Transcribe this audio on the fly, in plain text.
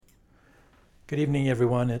Good evening,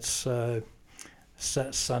 everyone. It's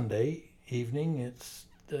Sunday evening. It's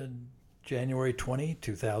January 20,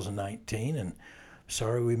 2019, and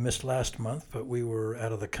sorry we missed last month, but we were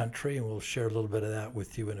out of the country, and we'll share a little bit of that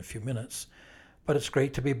with you in a few minutes. But it's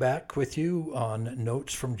great to be back with you on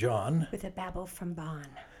Notes from John, with a babble from Bon.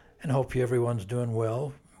 and hope you everyone's doing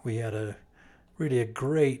well. We had really a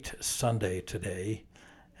great Sunday today.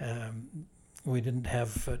 We didn't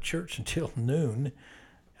have church until noon.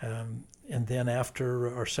 And then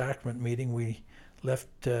after our sacrament meeting, we left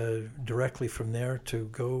directly from there to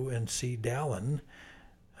go and see Dallin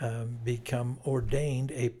become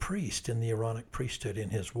ordained a priest in the Aaronic priesthood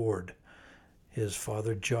in his ward. His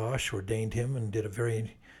father Josh ordained him and did a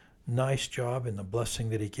very nice job in the blessing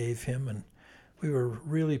that he gave him. And we were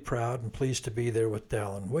really proud and pleased to be there with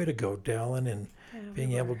Dallin. Way to go, Dallin, and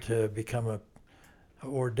being able to become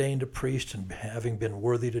ordained a priest and having been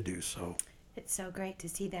worthy to do so. It's so great to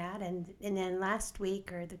see that. And then last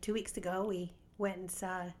week or 2 weeks ago, we went and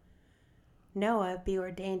saw Noah be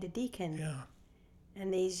ordained a deacon. Yeah.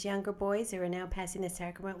 And these younger boys who are now passing the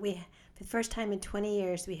sacrament, for the first time in 20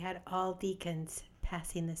 years, we had all deacons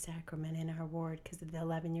passing the sacrament in our ward because of the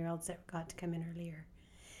 11-year-olds that got to come in earlier.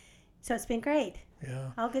 So it's been great.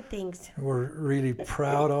 Yeah. All good things. We're really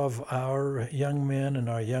proud of our young men and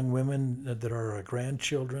our young women that are our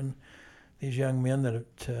grandchildren. These young men that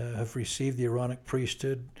have received the Aaronic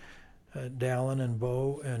priesthood, Dallin and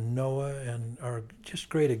Bo and Noah, and are just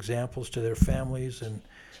great examples to their families,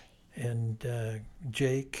 and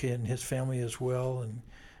Jake and his family as well,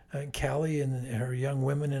 and Callie and her young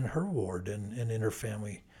women in her ward and in her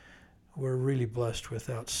family. We're really blessed with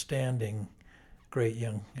outstanding, great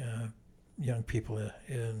young people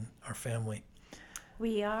in our family.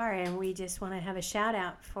 We are, and we just want to have a shout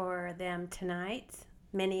out for them tonight,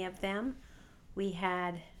 many of them. We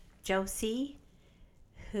had Josie,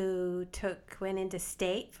 who went into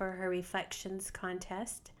state for her reflections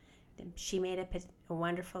contest. She made up a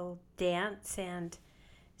wonderful dance, and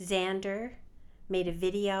Xander made a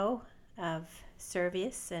video of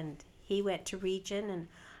service, and he went to region. And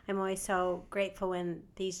I'm always so grateful when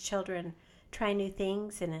these children try new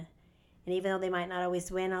things, and even though they might not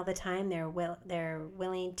always win all the time, they're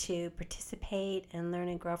willing to participate and learn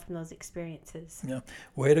and grow from those experiences. Yeah,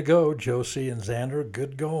 way to go, Josie and Xander.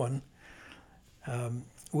 Good going.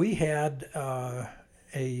 We had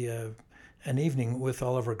an evening with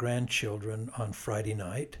all of our grandchildren on Friday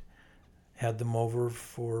night. Had them over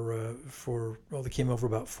they came over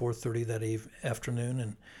about 4:30 that afternoon,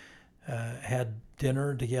 and had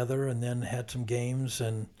dinner together, and then had some games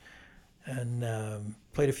and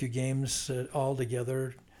played a few games all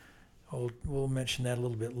together. We'll mention that a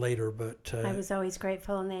little bit later, but I was always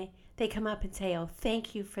grateful, and they come up and say, "Oh,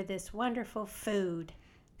 thank you for this wonderful food.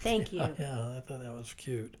 Thank you." Yeah, I thought that was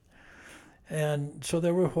cute. And so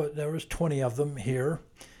there was 20 of them here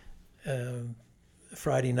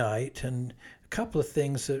Friday night, and a couple of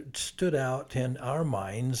things that stood out in our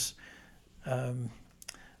minds.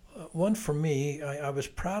 One for me, I was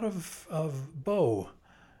proud of Bo,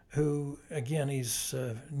 who, again, he's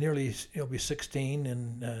he'll be 16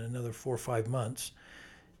 in another 4 or 5 months.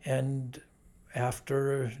 And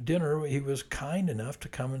after dinner, he was kind enough to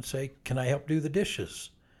come and say, "Can I help do the dishes?"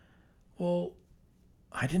 Well,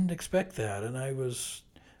 I didn't expect that, and I was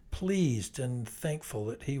pleased and thankful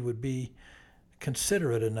that he would be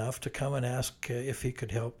considerate enough to come and ask if he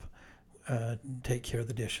could help take care of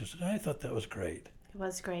the dishes. And I thought that was great. It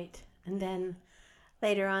was great. And then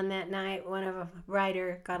later on that night,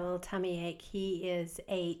 Ryder got a little tummy ache. He is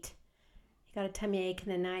 8. He got a tummy ache in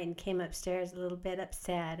the night and came upstairs a little bit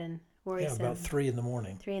upset and worrisome. Yeah, about 3 in the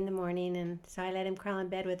morning. 3 in the morning, and so I let him crawl in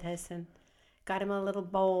bed with us and got him a little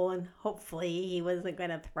bowl, and hopefully he wasn't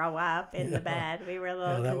going to throw up in the bed. We were a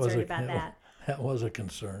little concerned about that. That was a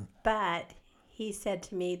concern. But he said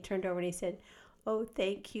to me, turned over and he said, "Oh,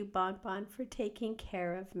 thank you, Bon Bon, for taking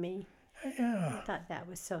care of me." Yeah. I thought that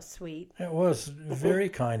was so sweet. It was very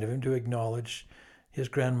kind of him to acknowledge his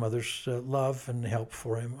grandmother's love and help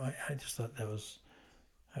for him. I just thought that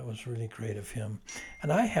was really great of him.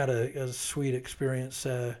 And I had a sweet experience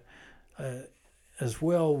as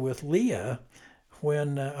well with Leah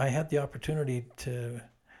when I had the opportunity to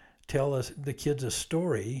tell the kids a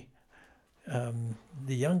story. Some of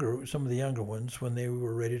the younger ones, when they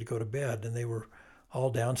were ready to go to bed, and they were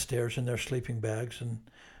all downstairs in their sleeping bags, and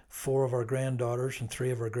 4 of our granddaughters and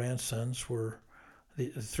 3 of our grandsons the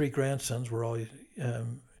 3 grandsons were all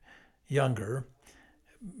younger,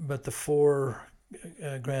 but the 4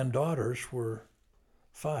 granddaughters were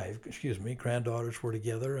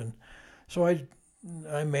together, and so I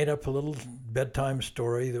made up a little bedtime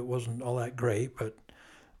story that wasn't all that great, but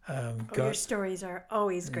Your stories are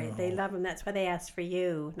always great. They love them. That's why they asked for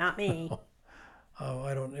you, not me.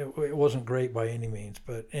 It wasn't great by any means,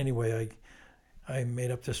 but anyway, I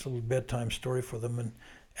made up this little bedtime story for them,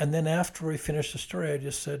 and then after we finished the story, I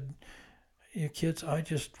just said, "You kids, I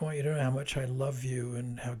just want you to know how much I love you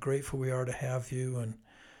and how grateful we are to have you,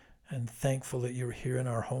 and thankful that you're here in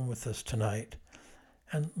our home with us tonight."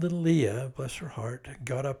 And little Leah, bless her heart,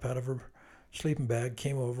 got up out of her sleeping bag,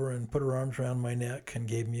 came over and put her arms around my neck and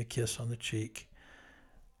gave me a kiss on the cheek.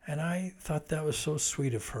 And I thought that was so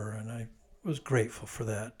sweet of her, and I was grateful for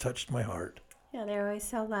that. Touched my heart. Yeah, they're always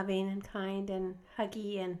so loving and kind and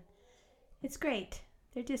huggy, and it's great.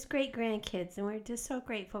 They're just great grandkids, and we're just so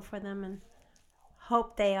grateful for them and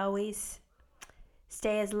hope they always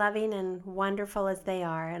stay as loving and wonderful as they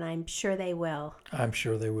are, and I'm sure they will. I'm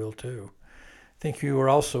sure they will too. I think you were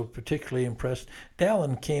also particularly impressed.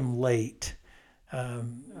 Dallin came late.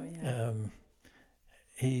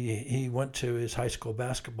 He went to his high school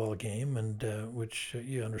basketball game, and which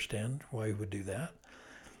you understand why he would do that.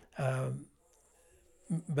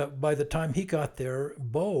 But by the time he got there,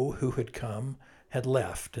 Bo, who had come, had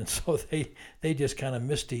left, and so they just kind of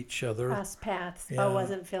missed each other. Crossed paths. Yeah. Bo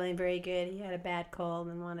wasn't feeling very good. He had a bad cold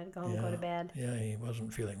and wanted to go home and go to bed. Yeah, he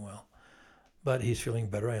wasn't feeling well, but he's feeling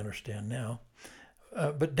better. I understand now.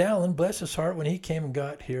 But Dallin, bless his heart, when he came and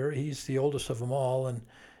got here, he's the oldest of them all,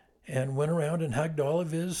 and went around and hugged all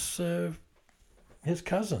of his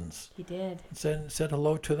cousins. He did. Said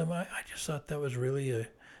hello to them. I just thought that was really a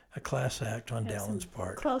class act on Dallin's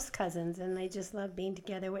part. Close cousins, and they just love being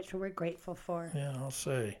together, which we're grateful for. Yeah, I'll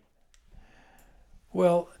say.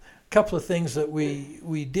 Well, a couple of things that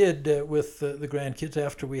we did with the grandkids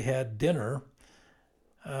after we had dinner.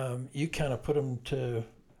 You kind of put them to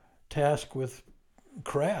task with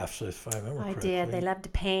crafts, if I remember correctly. I did. They love to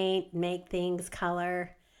paint, make things,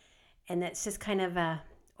 color, and it's just kind of a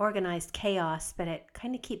organized chaos, but it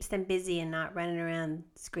kind of keeps them busy and not running around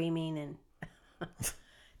screaming and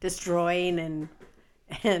destroying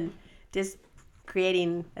and just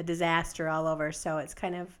creating a disaster all over. So it's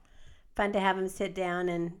kind of fun to have them sit down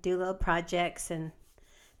and do little projects, and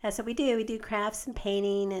that's what we do. We do crafts and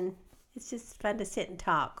painting, and it's just fun to sit and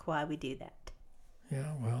talk while we do that.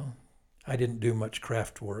 Yeah, well, I didn't do much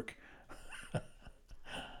craft work.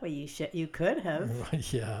 Well, you could have.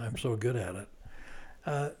 Yeah, I'm so good at it.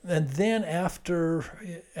 And then after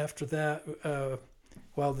that,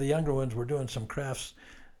 while the younger ones were doing some crafts,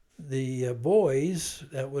 the boys,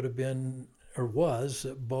 that would have been, or was,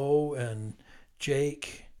 Bo and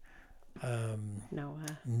Jake,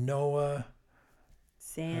 Noah,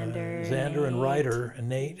 Xander and Ryder and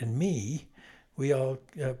Nate and me, we all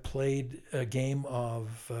played a game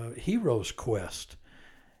of Heroes Quest.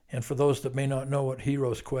 And for those that may not know what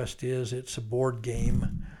Heroes Quest is, it's a board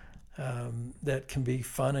game that can be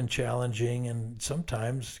fun and challenging, and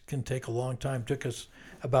sometimes can take a long time. It took us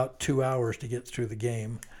about 2 hours to get through the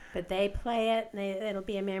game. But they play it, and it'll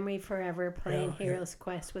be a memory forever, playing Heroes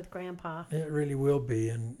Quest with Grandpa. It really will be,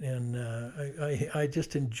 and I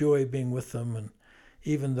just enjoy being with them, and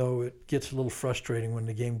even though it gets a little frustrating when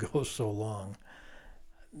the game goes so long.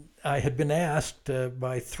 I had been asked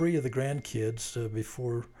by 3 of the grandkids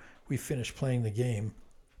before we finished playing the game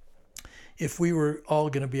if we were all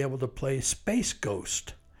going to be able to play Space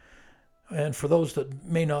Ghost. And for those that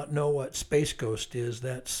may not know what Space Ghost is,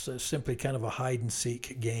 that's simply kind of a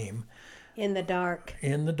hide-and-seek game. In the dark.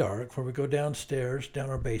 In the dark, where we go downstairs, down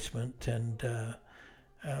our basement, and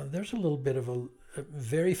there's a little bit of a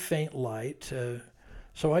very faint light.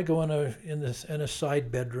 So I go in a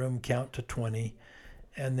side bedroom, count to 20,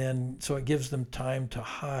 and then so it gives them time to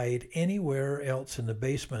hide anywhere else in the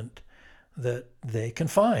basement that they can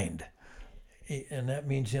find. And that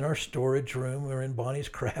means in our storage room, or in Bonnie's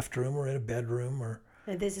craft room, or in a bedroom, or.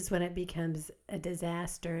 And this is when it becomes a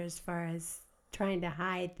disaster as far as trying to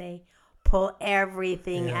hide. They pull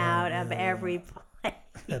everything out of every place.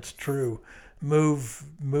 That's true. Move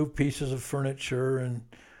pieces of furniture and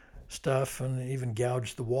stuff, and even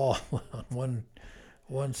gouge the wall on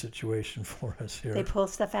one situation for us here. They pull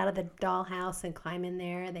stuff out of the dollhouse and climb in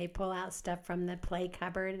there. They pull out stuff from the play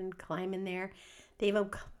cupboard and climb in there. They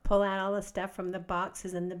even pull out all the stuff from the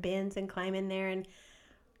boxes and the bins and climb in there and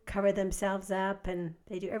cover themselves up. And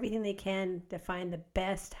they do everything they can to find the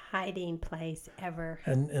best hiding place ever.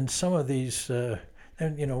 And some of these, I'm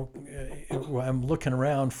looking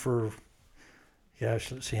around for,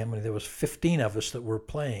 let's see how many. There was 15 of us that were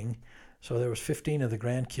playing. So there was 15 of the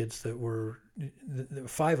grandkids that were,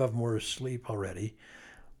 5 of them were asleep already,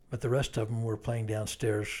 but the rest of them were playing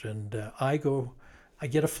downstairs. And I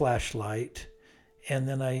get a flashlight, and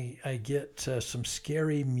then I get some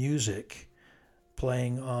scary music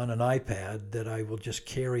playing on an iPad that I will just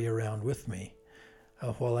carry around with me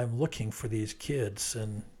while I'm looking for these kids,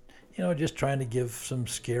 and just trying to give some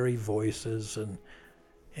scary voices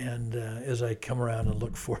and as I come around and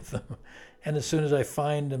look for them. And as soon as I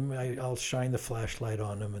find them, I'll shine the flashlight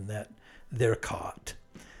on them, and that they're caught.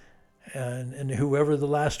 And whoever the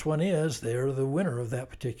last one is, they're the winner of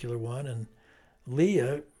that particular one. And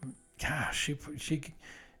Leah, gosh,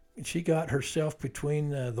 she got herself between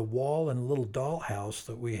the wall and a little dollhouse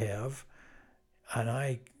that we have,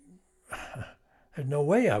 and there's no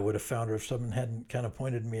way I would have found her if someone hadn't kind of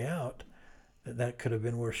pointed me out that could have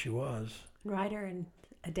been where she was. Ryder and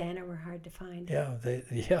Adana were hard to find. Yeah,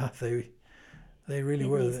 they really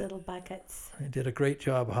were. In these little buckets. They did a great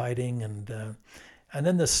job hiding, and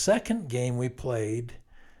then the second game we played,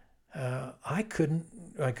 I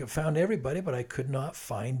found everybody, but I could not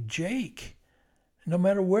find Jake. No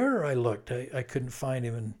matter where I looked, I couldn't find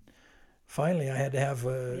him, and finally I had to have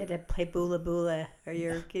you had to play Bula Bula, or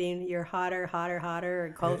you're hotter,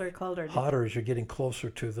 or colder. Hotter as you're getting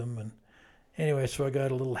closer to them, and anyway, so I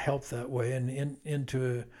got a little help that way, and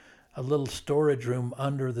into a little storage room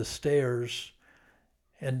under the stairs,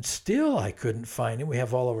 and still I couldn't find him. We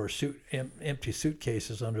have all of our empty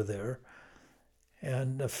suitcases under there,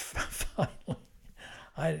 and finally,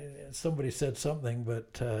 somebody said something,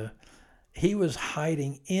 but he was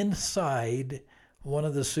hiding inside one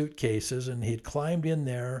of the suitcases, and he'd climbed in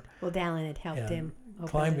there. Well, Dallin had helped him.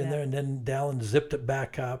 Climbed in there, and then Dallin zipped it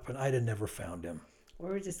back up, and I'd have never found him.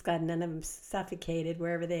 We're just glad none of them suffocated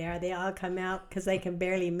wherever they are. They all come out because they can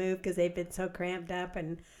barely move because they've been so cramped up,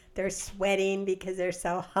 and they're sweating because they're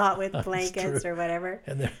so hot with blankets or whatever.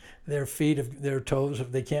 And their feet, their toes,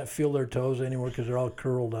 they can't feel their toes anymore because they're all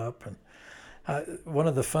curled up. And one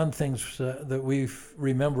of the fun things that we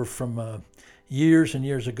remember from years and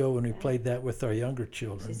years ago when we played that with our younger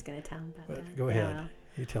children. She's going to tell them about that. Go ahead.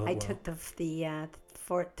 You tell it. I took the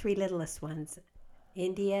three littlest ones,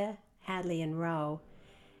 India, Hadley, and Roe,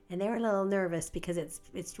 and they were a little nervous because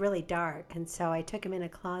it's really dark, and so I took them in a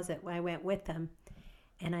closet when I went with them,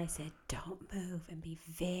 and I said, "Don't move and be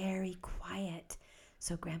very quiet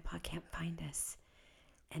so Grandpa can't find us."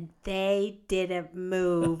 And they didn't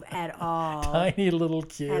move at all. Tiny little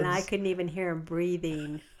kids. And I couldn't even hear them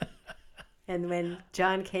breathing. And when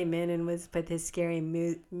John came in and was with his scary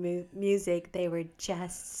music, they were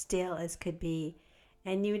just still as could be.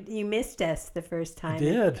 And you missed us the first time. I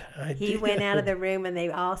did. He went out of the room, and they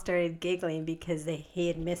all started giggling because he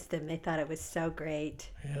had missed them. They thought it was so great.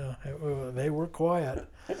 Yeah, they were quiet.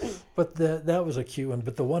 But that was a cute one.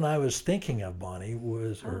 But the one I was thinking of, Bonnie,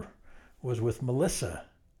 was with Melissa.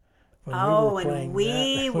 We were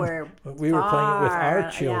playing it with our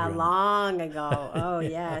children. Yeah, long ago. Oh,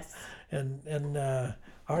 yes. And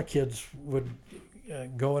our kids would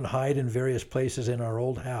go and hide in various places in our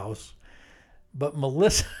old house. But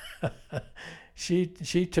Melissa, she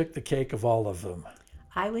took the cake of all of them.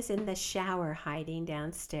 I was in the shower hiding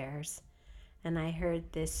downstairs, and I heard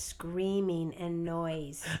this screaming and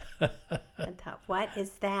noise. I thought, what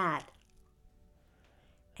is that?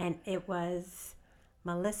 And it was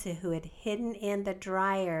Melissa, who had hidden in the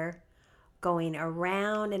dryer, going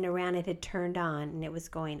around and around. It had turned on, and it was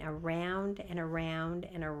going around and around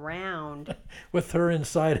and around. With her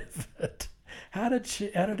inside of it. How did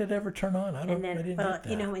it ever turn on? I didn't get that.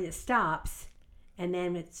 When it stops, and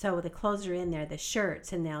then so the clothes are in there, the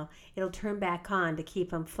shirts, and it'll turn back on to keep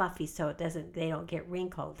them fluffy so they don't get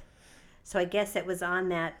wrinkled. So I guess it was on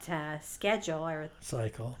that schedule or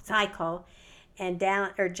cycle. And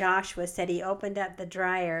Joshua said he opened up the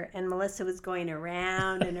dryer, and Melissa was going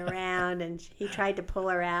around and around, and he tried to pull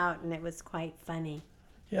her out, and it was quite funny.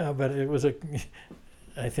 Yeah, but it was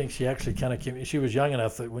I think she actually kind of she was young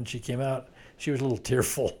enough that when she came out, she was a little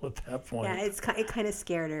tearful at that point. Yeah, it kind of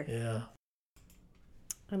scared her. Yeah.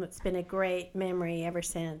 And it's been a great memory ever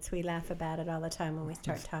since. We laugh about it all the time when we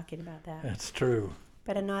start talking about that. That's true.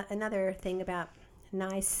 But another thing about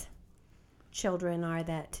nice children are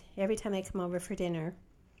that every time they come over for dinner,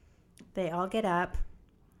 they all get up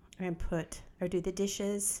and do the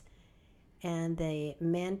dishes, and the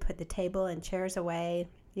men put the table and chairs away.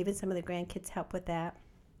 Even some of the grandkids help with that.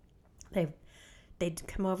 They'd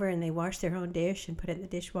come over and they wash their own dish and put it in the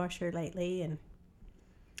dishwasher lately, and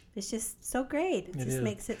it's just so great. It just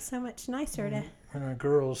makes it so much nicer to. And our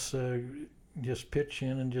girls just pitch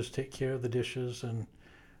in and just take care of the dishes, and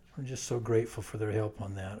we're just so grateful for their help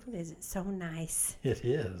on that. Is it so nice? It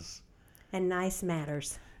is. And nice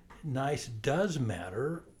matters. Nice does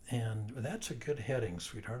matter, and that's a good heading,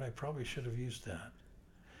 sweetheart. I probably should have used that.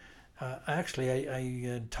 Actually,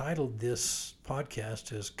 I titled this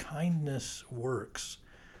podcast as Kindness Works.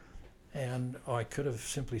 And I could have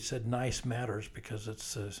simply said nice matters because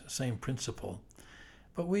it's the same principle.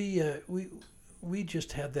 But we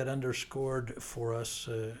just had that underscored for us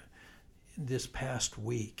this past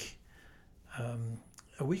week.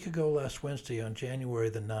 A week ago last Wednesday on January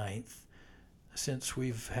the 9th, since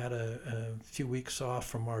we've had a few weeks off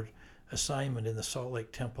from our assignment in the Salt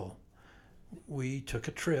Lake Temple, we took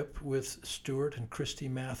a trip with Stuart and Christy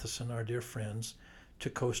Matheson, our dear friends, to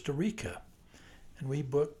Costa Rica. And we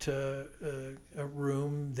booked a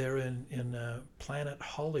room there in Planet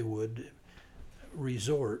Hollywood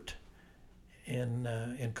Resort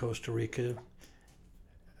in Costa Rica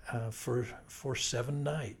for 7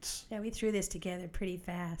 nights. Yeah, we threw this together pretty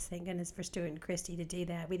fast. Thank goodness for Stuart and Christy to do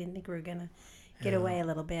that. We didn't think we were going to get away a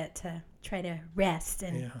little bit to try to rest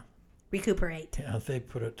and recuperate. Yeah, they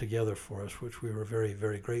put it together for us, which we were very,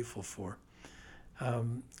 very grateful for.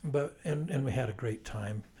 But we had a great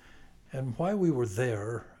time. And while we were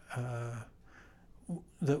there,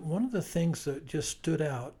 one of the things that just stood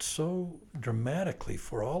out so dramatically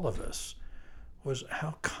for all of us was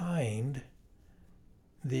how kind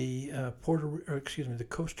the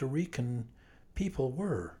Costa Rican people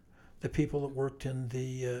were. The people that worked in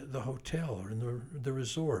the hotel or in the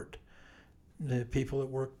resort, the people that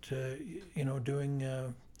worked,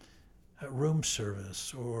 doing room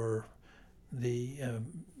service, or the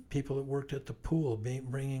people that worked at the pool,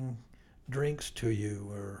 bringing drinks to you,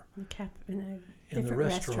 or in the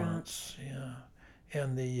restaurants. Yeah,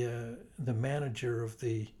 and the manager of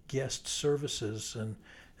the guest services and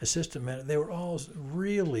assistant manager, they were all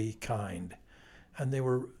really kind, and they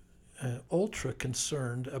were ultra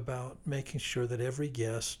concerned about making sure that every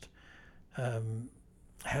guest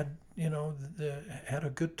had a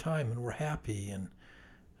good time and were happy, and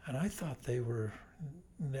I thought they were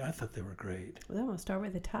great. Well, almost over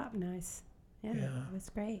the top nice. Yeah. It was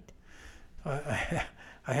great. I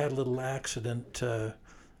had a little accident on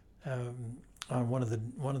one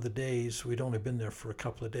of the days. We'd only been there for a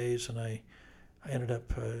couple of days, and I ended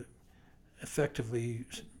up effectively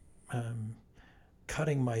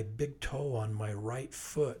cutting my big toe on my right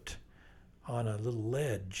foot on a little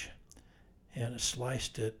ledge, and it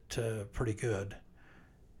sliced it pretty good.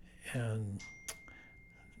 And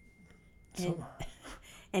so.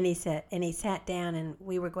 And he sat down, and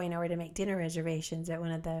we were going over to make dinner reservations at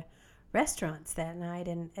one of the restaurants that night.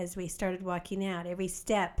 And as we started walking out, every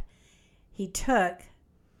step he took,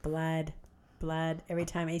 blood, every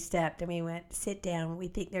time he stepped. And we went, sit down. We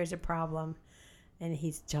think there's a problem. And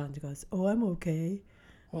John goes, oh, I'm okay.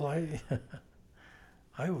 Well,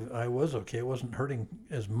 I was okay. It wasn't hurting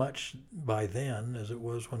as much by then as it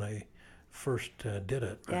was when I first did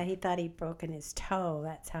it. Yeah, he thought he'd broken his toe.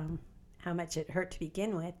 That's how much it hurt to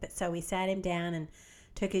begin with. But so we sat him down and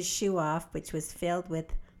took his shoe off, which was filled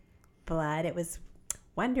with blood. It was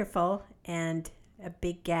wonderful, and a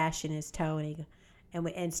big gash in his toe.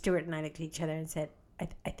 And Stuart and I looked at each other and said,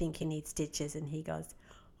 I think he needs stitches. And he goes,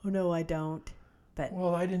 oh, no, I don't. But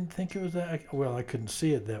well, I didn't think it was that. Well, I couldn't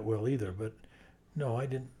see it that well either. But no, I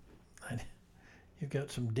didn't. You've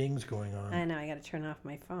got some dings going on. I know. I got to turn off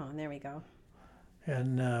my phone. There we go.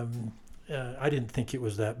 And I didn't think it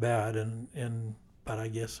was that bad, but I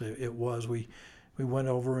guess it was. We went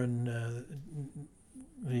over, and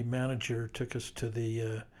the manager took us to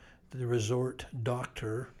the resort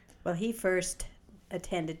doctor. Well, he first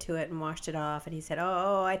attended to it and washed it off, and he said,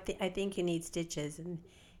 "Oh, I think you need stitches." And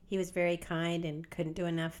he was very kind and couldn't do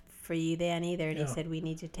enough for you then either. And he said, "We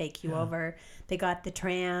need to take you over." They got the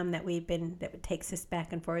tram that takes us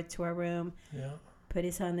back and forth to our room. Yeah. Put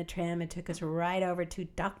us on the tram and took us right over to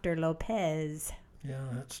Dr. Lopez. Yeah,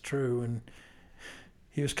 that's true. And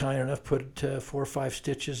he was kind enough to put 4 or 5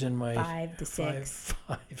 stitches in my 5 to 6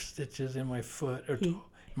 5 stitches in my foot or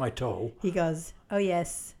my toe. He goes, "Oh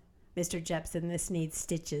yes, Mr. Jepson, this needs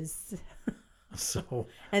stitches." So.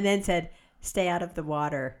 And then said, "Stay out of the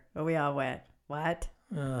water." Well, we all went, "What?"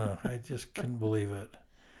 I just couldn't believe it.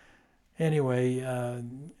 Anyway,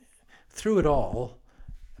 through it all,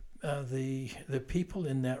 the people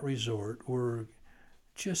in that resort were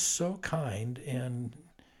just so kind and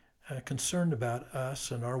concerned about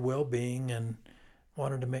us and our well-being, and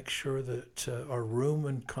wanted to make sure that our room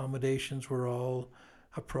and accommodations were all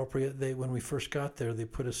appropriate. When we first got there, they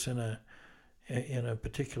put us in a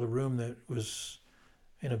particular room that was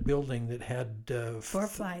in a building that had 4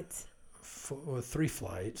 flights. 3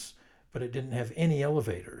 flights, but it didn't have any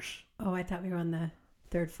elevators. Oh, I thought we were on the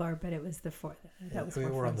 3rd floor, but it was the 4th. We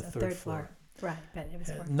were on the 3rd floor. Right, but it was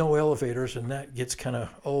 4th. No elevators, and that gets kind of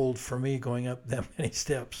old for me, going up that many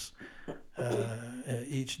steps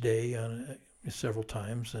each day several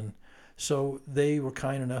times. And so they were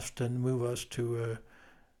kind enough to move us to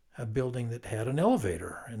a building that had an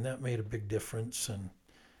elevator, and that made a big difference, and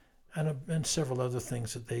several other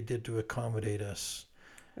things that they did to accommodate us.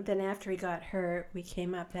 Then after we got hurt, we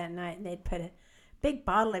came up that night and they'd put a big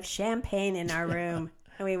bottle of champagne in our room.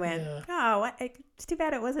 And we went, it's too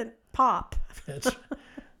bad it wasn't pop.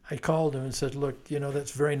 I called him and said, look,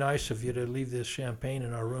 that's very nice of you to leave this champagne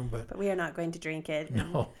in our room, but we are not going to drink it.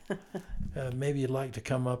 No. Maybe you'd like to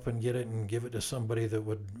come up and get it and give it to somebody that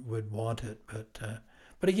would want it.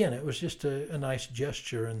 But again, it was just a nice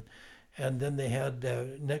gesture. And then they had,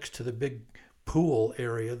 next to the big pool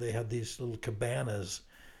area, they had these little cabanas,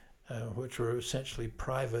 which were essentially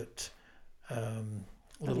private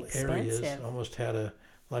little areas. Almost had a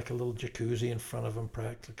little jacuzzi in front of them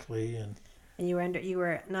practically. And you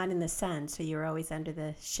were not in the sun, so you were always under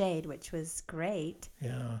the shade, which was great.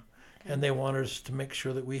 Yeah. And they wanted us to make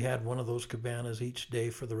sure that we had one of those cabanas each day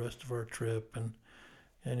for the rest of our trip,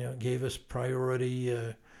 and gave us priority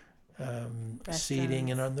seating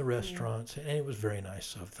in on the restaurants, and it was very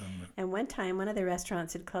nice of them. And one time, one of the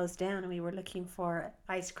restaurants had closed down, and we were looking for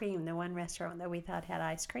ice cream, the one restaurant that we thought had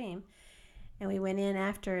ice cream. And we went in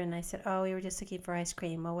after, and I said, we were just looking for ice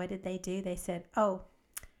cream. Well, what did they do? They said,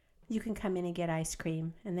 you can come in and get ice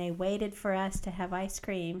cream. And they waited for us to have ice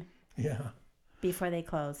cream. Yeah. Before they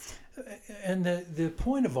closed. And the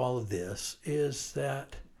point of all of this is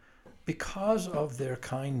that because of their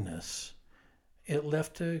kindness, it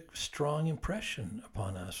left a strong impression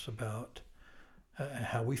upon us about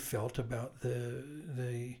how we felt about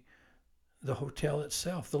the hotel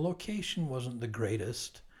itself. The location wasn't the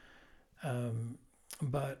greatest,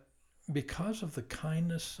 but because of the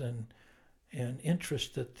kindness and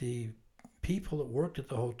interest that the people that worked at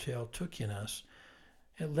the hotel took in us,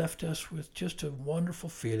 it left us with just a wonderful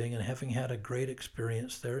feeling and having had a great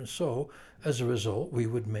experience there. And so, as a result, we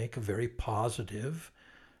would make a very positive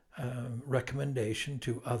recommendation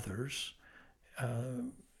to others,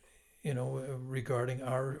 regarding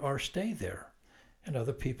our stay there. And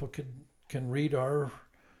other people can read our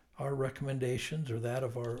recommendations or that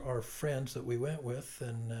of our friends that we went with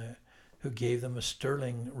and who gave them a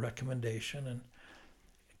sterling recommendation. And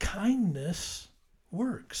kindness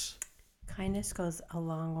works. Kindness goes a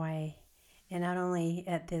long way, and not only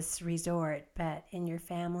at this resort, but in your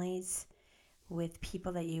families, with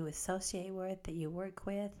people that you associate with, that you work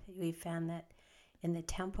with. We found that in the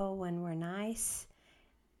temple, when we're nice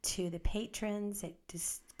to the patrons, it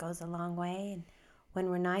just goes a long way. And when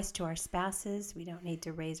we're nice to our spouses, we don't need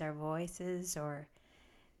to raise our voices or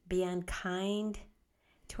be unkind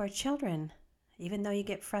to our children. Even though you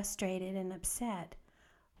get frustrated and upset,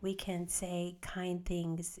 we can say kind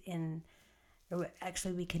things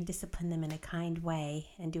actually, we can discipline them in a kind way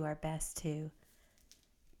and do our best to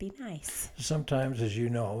be nice. Sometimes, as you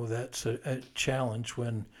know, that's a challenge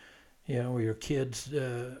when, your kids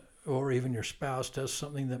or even your spouse does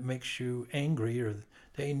something that makes you angry or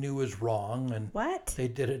they knew was wrong. And what? They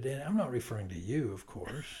did it. And I'm not referring to you, of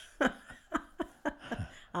course.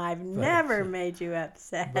 I've never made you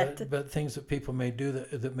upset. But things that people may do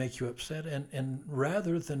that make you upset. And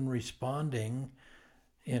rather than responding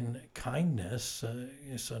in kindness,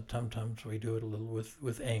 sometimes we do it a little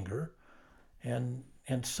with anger, and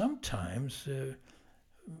sometimes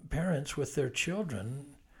parents with their children,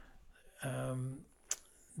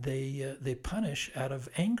 they punish out of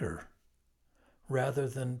anger rather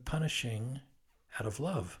than punishing out of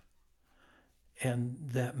love, and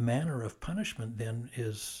that manner of punishment then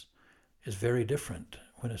is very different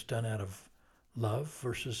when it's done out of love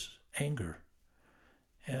versus anger.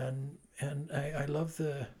 And I love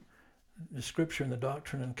the scripture in the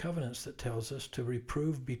Doctrine and Covenants that tells us to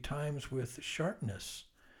reprove betimes with sharpness,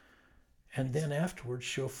 and then afterwards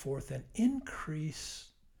show forth an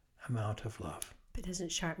increase amount of love. But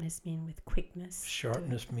doesn't sharpness mean with quickness?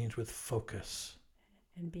 Sharpness means with focus.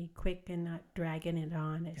 And be quick and not dragging it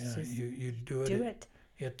on. It's just you do it. Do it.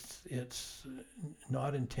 It's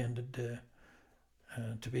not intended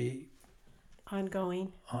to be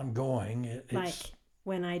ongoing. It's like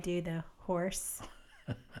when I do the horse.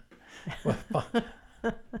 Well,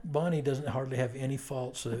 Bonnie doesn't hardly have any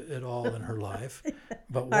faults at all in her life,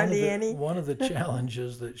 but one of the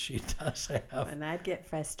challenges that she does have, and I'd get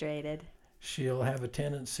frustrated, she'll have a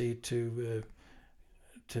tendency to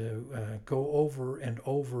go over and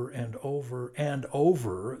over and over and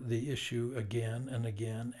over the issue again and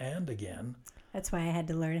again and again. That's why I had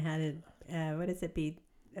to learn how to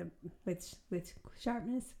with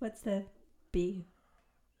sharpness. What's the be?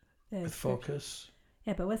 With focus.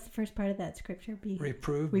 Yeah, but what's the first part of that scripture?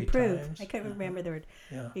 Reprove. I couldn't remember the word.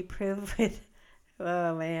 Yeah. Reprove with.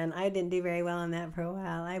 Oh man, I didn't do very well on that for a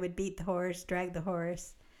while. I would beat the horse, drag the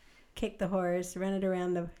horse, kick the horse, run it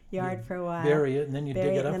around the yard for a while, bury it, and then you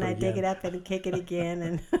dig it up and then I dig it again. up and kick it again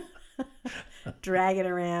and drag it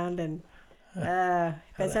around. And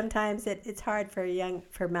but sometimes it's hard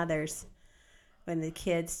for mothers when the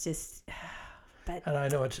kids just. But And I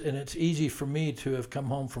know it's easy for me to have come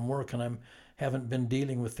home from work and haven't been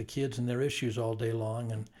dealing with the kids and their issues all day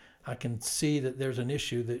long, and I can see that there's an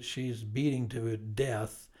issue that she's beating to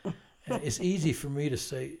death. And it's easy for me to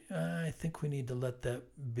say, I think we need to let that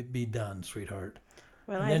be done, sweetheart.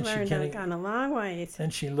 well, And I've then learned I've gone a long ways.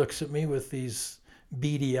 And she looks at me with these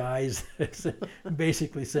beady eyes,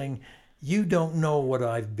 basically saying, "You don't know what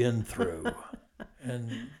I've been through."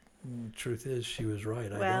 And the truth is, she was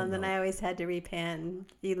right. Well, and then I always had to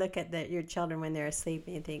repent. You look at your children when they're asleep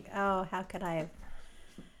and you think, oh, how could I have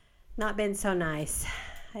not been so nice?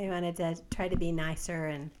 I wanted to try to be nicer,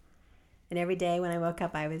 and every day when I woke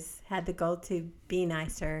up, I had the goal to be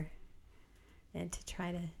nicer and to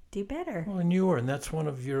try to do better. Well, and you were, and that's one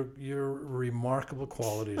of your remarkable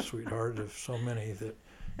qualities, sweetheart, of so many, that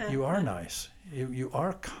you are nice. You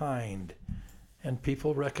are kind. And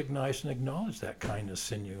people recognize and acknowledge that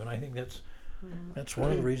kindness in you. And I think that's one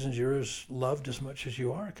of the reasons you're as loved as much as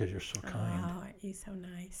you are, because you're so kind. Oh, aren't you so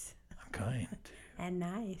nice? I'm kind. And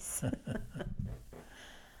nice.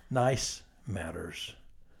 Nice matters.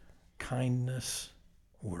 Kindness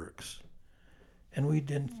works. And we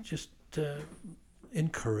didn't just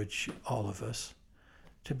encourage all of us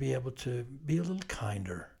to be able to be a little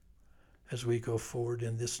kinder as we go forward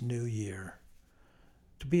in this new year.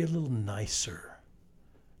 To be a little nicer,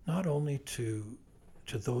 not only to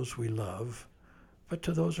those we love, but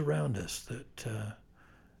to those around us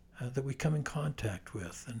that we come in contact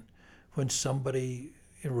with. And when somebody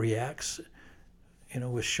reacts,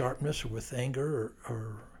 with sharpness or with anger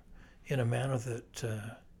or in a manner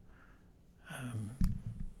that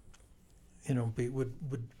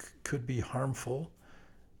could be harmful,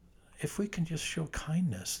 if we can just show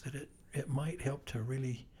kindness, that it might help to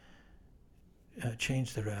really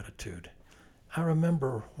change their attitude. I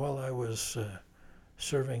remember while I was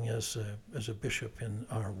serving as a bishop in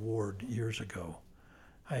our ward years ago,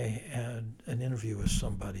 I had an interview with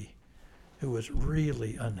somebody who was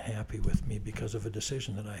really unhappy with me because of a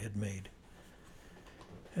decision that I had made.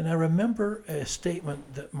 And I remember a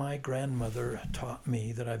statement that my grandmother taught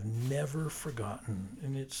me that I've never forgotten,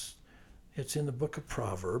 and it's in the book of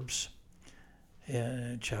Proverbs,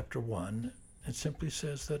 chapter 1. It simply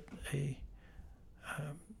says that a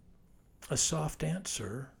soft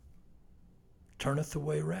answer turneth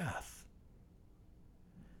away wrath.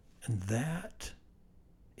 And that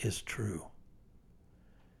is true.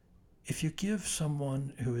 If you give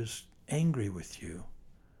someone who is angry with you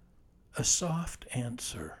a soft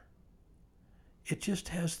answer, it just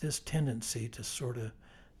has this tendency to sort of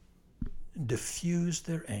diffuse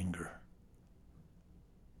their anger.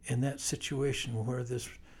 In that situation where this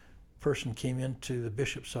person came into the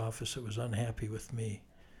bishop's office that was unhappy with me,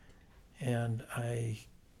 and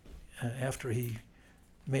after he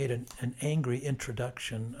made an angry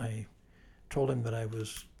introduction, I told him that I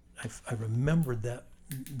remembered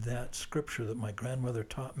that scripture that my grandmother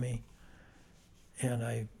taught me, and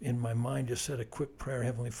I, in my mind, just said a quick prayer.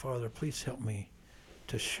 Heavenly Father, please help me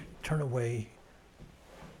to turn away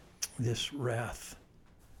this wrath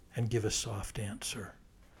and give a soft answer.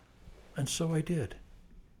 And so I did.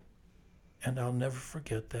 And I'll never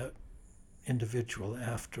forget that individual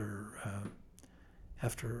after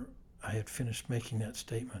I had finished making that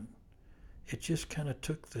statement. It just kind of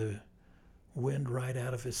took the wind right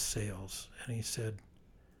out of his sails. And he said,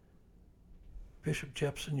 Bishop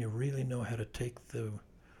Jepson, you really know how to take the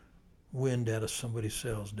wind out of somebody's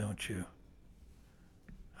sails, don't you?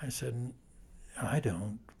 I said, I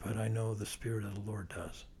don't, but I know the Spirit of the Lord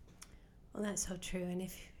does. Well, that's so true. And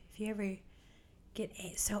if you ever get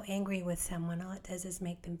so angry with someone, all it does is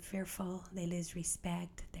make them fearful. They lose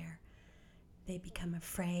respect. They become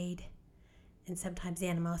afraid. And sometimes the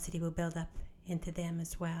animosity will build up into them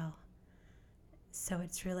as well. So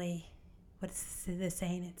it's really, what's the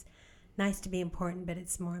saying? It's nice to be important, but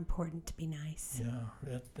it's more important to be nice.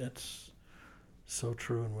 Yeah, that's so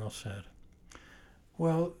true and well said.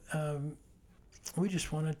 Well, we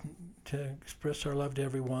just wanted to express our love to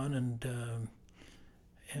everyone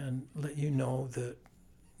and let you know that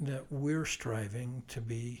we're striving to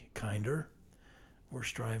be kinder. We're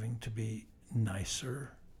striving to be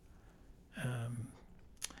nicer.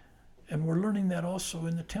 And we're learning that also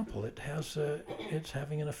in the temple. It's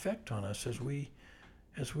having an effect on us as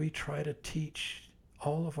we try to teach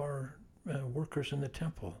all of our workers in the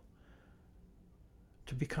temple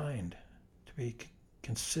to be kind, to be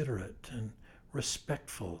considerate and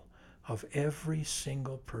respectful, of every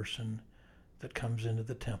single person that comes into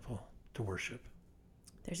the temple to worship.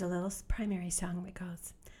 There's a little primary song that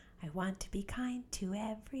goes, I want to be kind to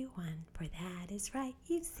everyone, for that is right,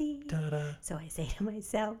 you see. Ta-da. So I say to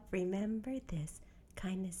myself, remember this,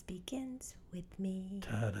 kindness begins with me.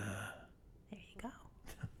 Ta-da. There you go.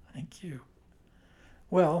 Thank you.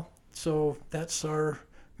 Well, so that's our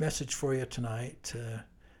message for you tonight.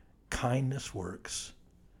 Kindness works.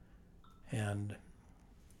 And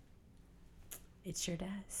it sure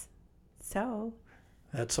does. So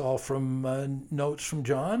that's all from Notes from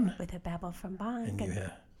John. With a babble from Bonk. And you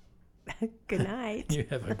have Good night. you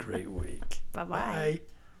have a great week. Bye-bye. Bye.